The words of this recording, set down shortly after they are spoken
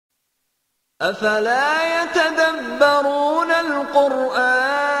أفلا يتدبرون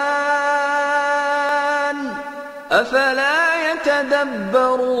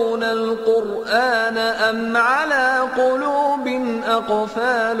القرآن أم على قلوب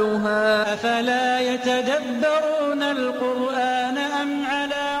أقفالها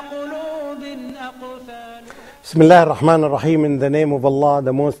Bismillah ar-Rahman ar-Rahim. In the name of Allah,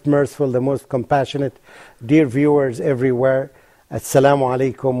 the most merciful, the most compassionate. Dear viewers everywhere, Assalamu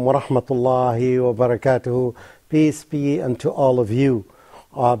alaikum wa rahmatullahi wa barakatuhu. Peace be unto all of you.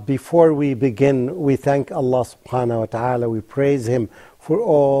 Before we begin, we thank Allah subhanahu wa ta'ala. We praise Him for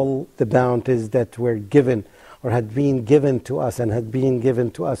all the bounties that were given or had been given to us and had been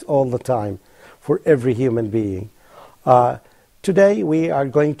given to us all the time for every human being. Today we are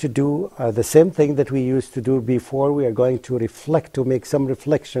going to do the same thing that we used to do before. We are going to reflect, to make some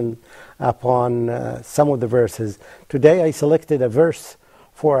reflection upon some of the verses. Today I selected a verse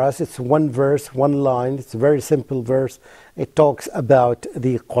for us. It's one verse, one line. It's a very simple verse. It talks about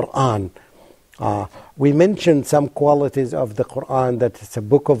the Quran. We mentioned some qualities of the Quran, that it's a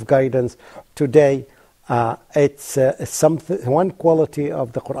book of guidance. Today it's something. One quality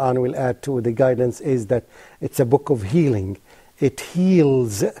of the Quran we'll add to the guidance is that it's a book of healing. It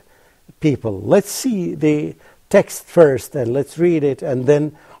heals people. Let's see the text first and let's read it, and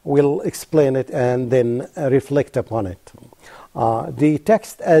then we'll explain it and then reflect upon it. The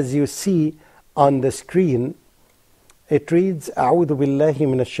text, as you see on the screen, it reads, أعوذ بالله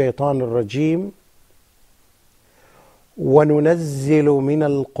من الشيطان الرجيم وننزل من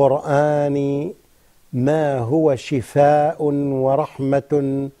القرآن ما هو شفاء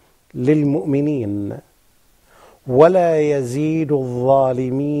ورحمة للمؤمنين ولا يزيد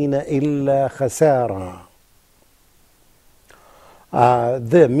الظالمين إلا خسارا.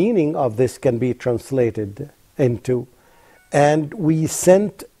 The meaning of this can be translated into, and we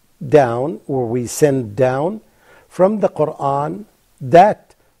send down from the Quran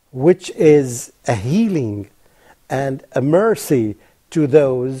that which is a healing and a mercy to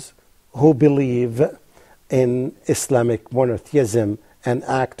those who believe in Islamic monotheism and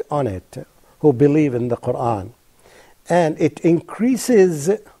act on it, who believe in the Quran. And it increases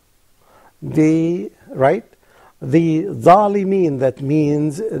the zalimin, that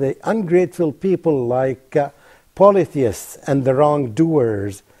means the ungrateful people like polytheists and the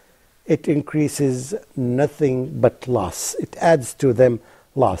wrongdoers. It increases nothing but loss. It adds to them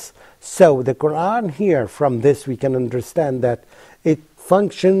loss. So the Quran here, from this we can understand that it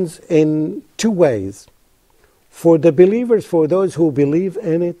functions in two ways. For the believers, for those who believe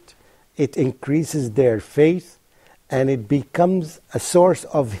in it, it increases their faith, and it becomes a source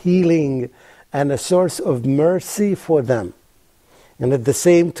of healing and a source of mercy for them. And at the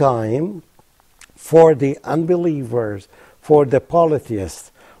same time, for the unbelievers, for the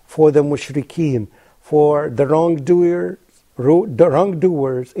polytheists, for the mushrikeen, for the wrongdoers,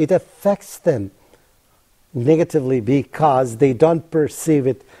 it affects them negatively because they don't perceive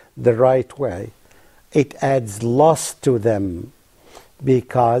it the right way. It adds loss to them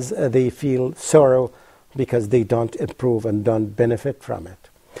because they feel sorrow, because they don't improve and don't benefit from it.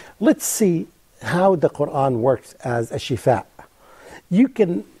 Let's see how the Quran works as a shifa. You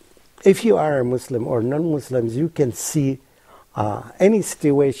can, if you are a Muslim or non-Muslims, you can see any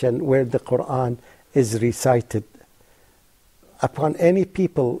situation where the Quran is recited upon any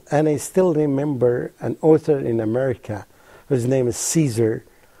people. And I still remember an author in America whose name is Caesar.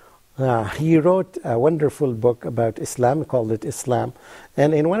 He wrote a wonderful book about Islam, called it Islam,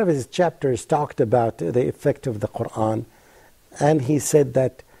 and in one of his chapters talked about the effect of the Quran, and he said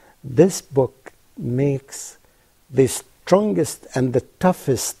that this book makes the strongest and the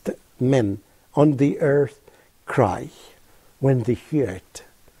toughest men on the earth cry when they hear it.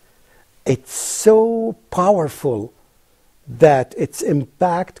 It's so powerful that its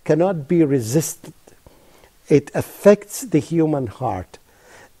impact cannot be resisted. It affects the human heart.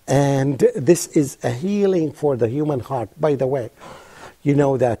 And this is a healing for the human heart. By the way, you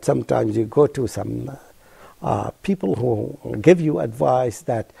know that sometimes you go to some people who give you advice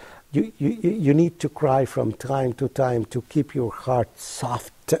that you need to cry from time to time to keep your heart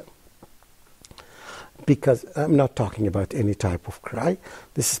soft. Because I'm not talking about any type of cry.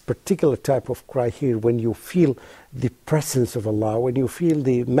 This is particular type of cry here when you feel the presence of Allah, when you feel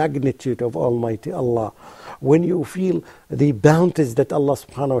the magnitude of Almighty Allah, when you feel the bounties that Allah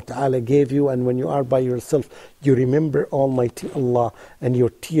subhanahu wa ta'ala gave you, and when you are by yourself, you remember Almighty Allah and your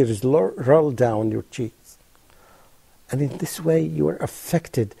tears roll down your cheeks. And in this way you are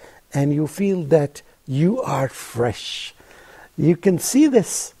affected and you feel that you are fresh. You can see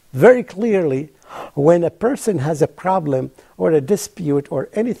this very clearly When a person has a problem or a dispute or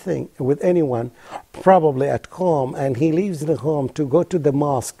anything with anyone, probably at home, and he leaves the home to go to the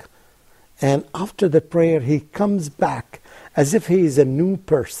mosque, and after the prayer he comes back as if he is a new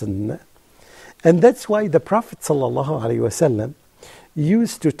person. And that's why the Prophet ﷺ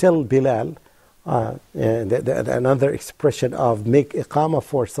used to tell Bilal, another expression of make iqamah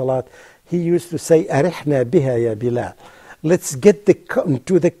for salat, he used to say, "Arihna biha ya Bilal." Let's get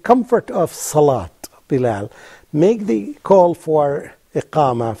to the comfort of salat, Bilal. Make the call for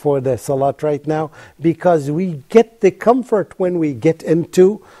iqamah for the salat right now, because we get the comfort when we get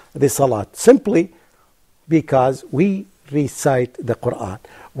into the salat, simply because we recite the Quran.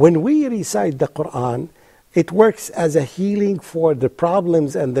 When we recite the Quran, it works as a healing for the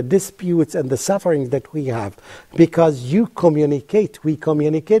problems and the disputes and the sufferings that we have, because we communicate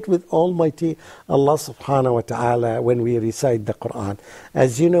with Almighty Allah subhanahu wa ta'ala when we recite the Quran.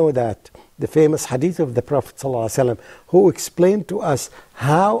 As you know that the famous hadith of the Prophet sallallahu alaihi wasallam, who explained to us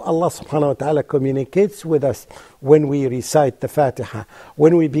how Allah subhanahu wa ta'ala communicates with us when we recite the Fatiha.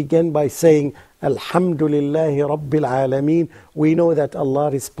 When we begin by saying Alhamdulillahi Rabbil Alameen, we know that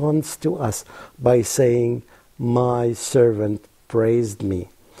Allah responds to us by saying, "My servant praised me,"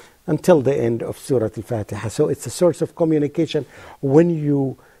 until the end of Surah Al-Fatiha. So it's a source of communication. When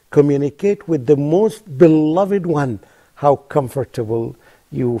you communicate with the most beloved one, how comfortable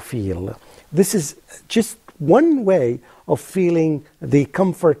you feel. This is just one way of feeling the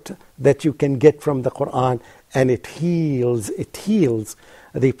comfort that you can get from the Quran, and it heals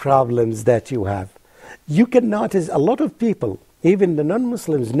the problems that you have. You can notice a lot of people, even the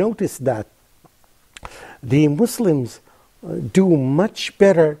non-Muslims, notice that the Muslims do much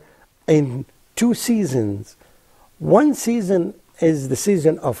better in two seasons. One season is the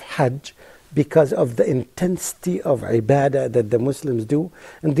season of Hajj, because of the intensity of ibadah that the Muslims do.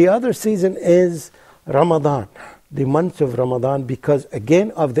 And the other season is Ramadan, the month of Ramadan, because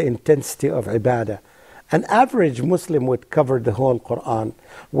again of the intensity of ibadah. An average Muslim would cover the whole Quran,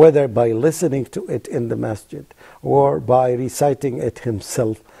 whether by listening to it in the masjid or by reciting it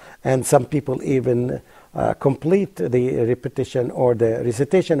himself. And some people even complete the repetition or the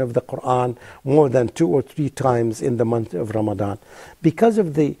recitation of the Quran more than 2 or 3 times in the month of Ramadan. Because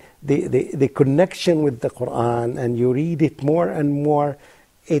of the connection with the Quran, and you read it more and more,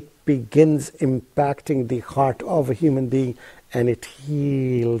 it begins impacting the heart of a human being, and it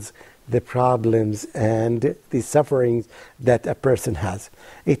heals the problems and the sufferings that a person has.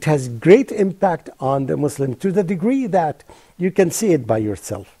 It has great impact on the Muslim to the degree that you can see it by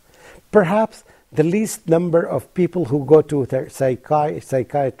yourself. Perhaps the least number of people who go to their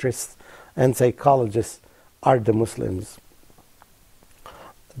psychiatrists and psychologists are the Muslims.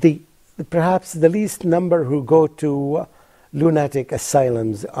 Perhaps the least number who go to lunatic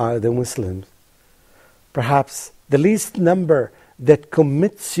asylums are the Muslims. Perhaps the least number that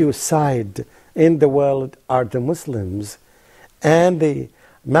commit suicide in the world are the Muslims. And the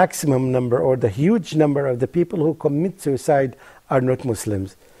maximum number or the huge number of the people who commit suicide are not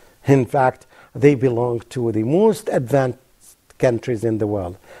Muslims. In fact, they belong to the most advanced countries in the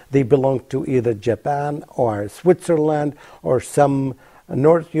world. They belong to either Japan or Switzerland or some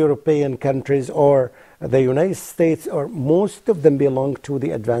North European countries or the United States, or most of them belong to the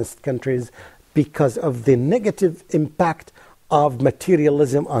advanced countries because of the negative impact of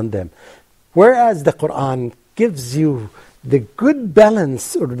materialism on them. Whereas the Quran gives you the good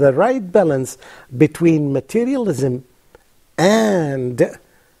balance or the right balance between materialism and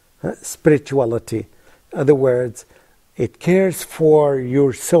spirituality. In other words, it cares for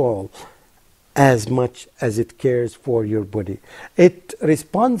your soul as much as it cares for your body. It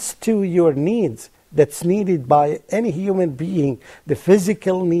responds to your needs that's needed by any human being, the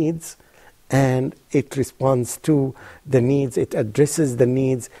physical needs, and it responds to the needs, it addresses the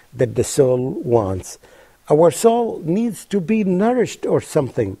needs that the soul wants. Our soul needs to be nourished or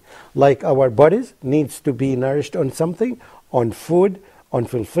something, like our bodies needs to be nourished on something, on food, on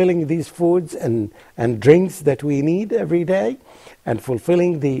fulfilling these foods and drinks that we need every day, and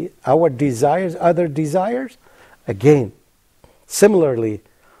fulfilling our desires, other desires. Again, similarly,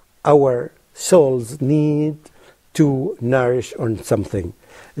 our souls need to nourish on something.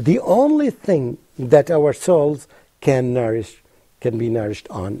 The only thing that our souls can be nourished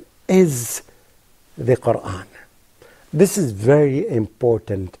on is the Quran. This is very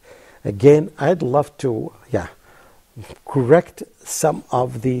important. Again, I'd love to correct some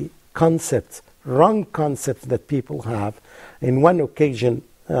of the wrong concepts that people have. In one occasion,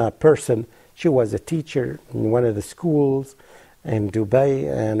 a person, she was a teacher in one of the schools in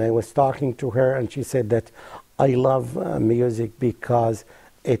Dubai, and I was talking to her, and she said that I love music because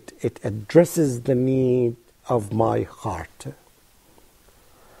It addresses the need of my heart.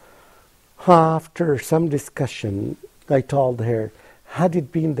 After some discussion, I told her, had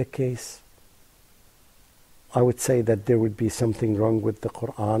it been the case, I would say that there would be something wrong with the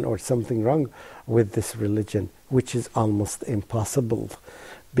Quran or something wrong with this religion, which is almost impossible,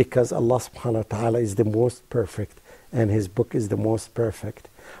 because Allah subhanahu wa ta'ala is the most perfect and His book is the most perfect.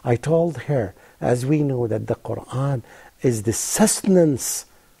 I told her, as we know that the Quran is the sustenance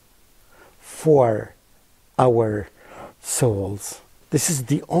for our souls. This is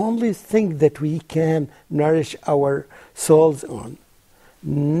the only thing that we can nourish our souls on.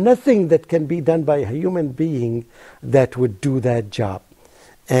 Nothing that can be done by a human being that would do that job.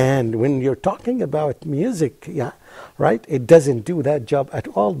 And when you're talking about music, right, it doesn't do that job at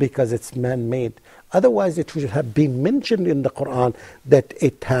all because it's man-made. Otherwise, it should have been mentioned in the Quran that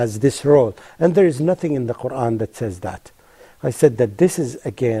it has this role. And there is nothing in the Quran that says that. I said that this is,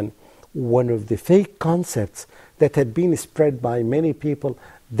 again, one of the fake concepts that had been spread by many people,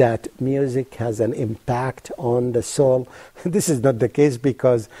 that music has an impact on the soul. This is not the case,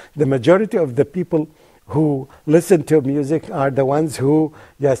 because the majority of the people who listen to music are the ones who,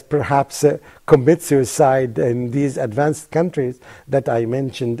 yes, perhaps commit suicide in these advanced countries that I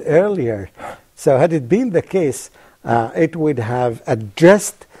mentioned earlier. So had it been the case, it would have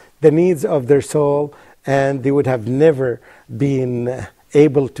addressed the needs of their soul, and they would have never been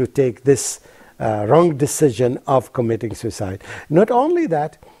able to take this wrong decision of committing suicide. Not only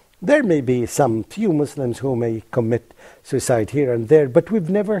that, there may be some few Muslims who may commit suicide here and there, but we've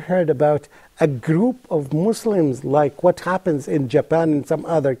never heard about a group of Muslims like what happens in Japan and some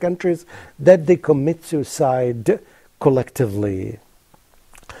other countries, that they commit suicide collectively.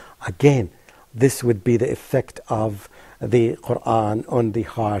 Again, this would be the effect of the Quran on the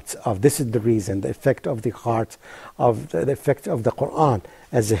hearts of, this is the reason, the effect of the heart of the effect of the Quran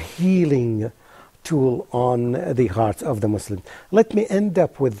as a healing tool on the hearts of the Muslims. Let me end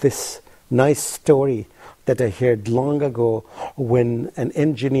up with this nice story that I heard long ago when an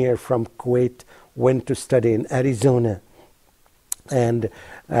engineer from Kuwait went to study in Arizona. And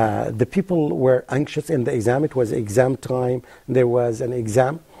the people were anxious in the exam. It was exam time. There was an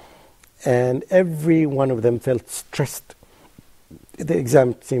exam. And every one of them felt stressed. The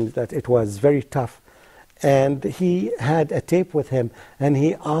exam seemed that it was very tough. And he had a tape with him. And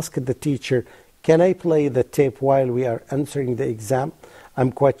he asked the teacher, "Can I play the tape while we are answering the exam?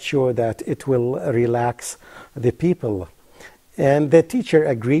 I'm quite sure that it will relax the people." And the teacher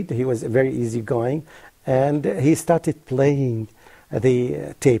agreed. He was very easygoing. And he started playing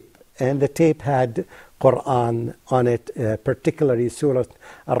the tape. And the tape had Quran on it, particularly Surah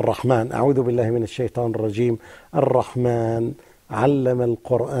Ar-Rahman. أعوذ بالله من الشيطان الرجيم. Ar-Rahman, علم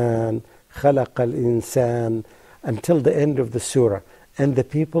القرآن, خلق الإنسان, until the end of the surah. And the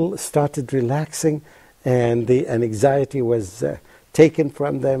people started relaxing, and the anxiety was taken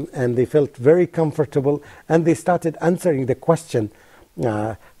from them, and they felt very comfortable, and they started answering the question.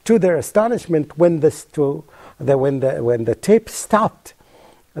 To their astonishment, when the tape stopped,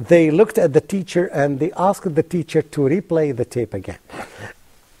 they looked at the teacher and they asked the teacher to replay the tape again.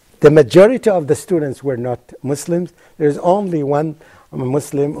 The majority of the students were not Muslims. There's only one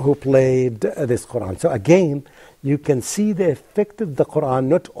Muslim who played this Quran. So again, you can see the effect of the Quran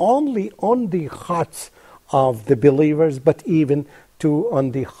not only on the hearts of the believers, but even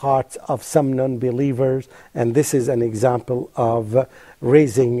on the hearts of some non-believers. And this is an example of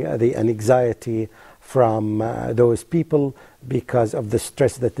raising the anxiety from those people because of the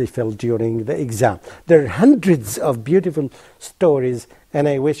stress that they felt during the exam. There are hundreds of beautiful stories, and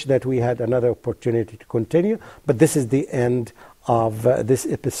I wish that we had another opportunity to continue, but this is the end of this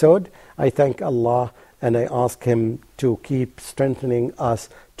episode. I thank Allah and I ask Him to keep strengthening us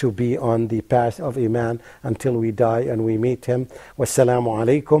to be on the path of Iman until we die and we meet Him. Wassalamu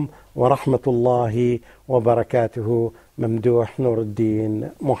alaikum wa rahmatullahi wa barakatuhu.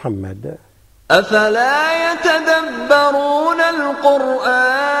 Mamdouh Mohamed.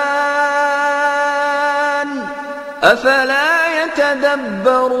 أفلا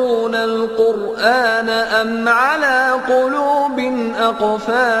يتدبرون القرآن أم على قلوب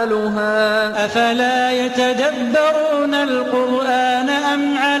أقفالها أفلا يتدبرون القرآن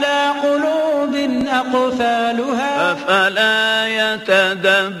أم على قلوب أقفالها أفلا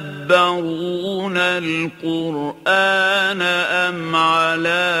يتدبرون القرآن أم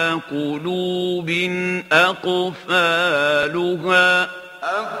على قلوب أقفالها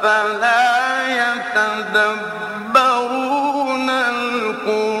أفلا يتدبرون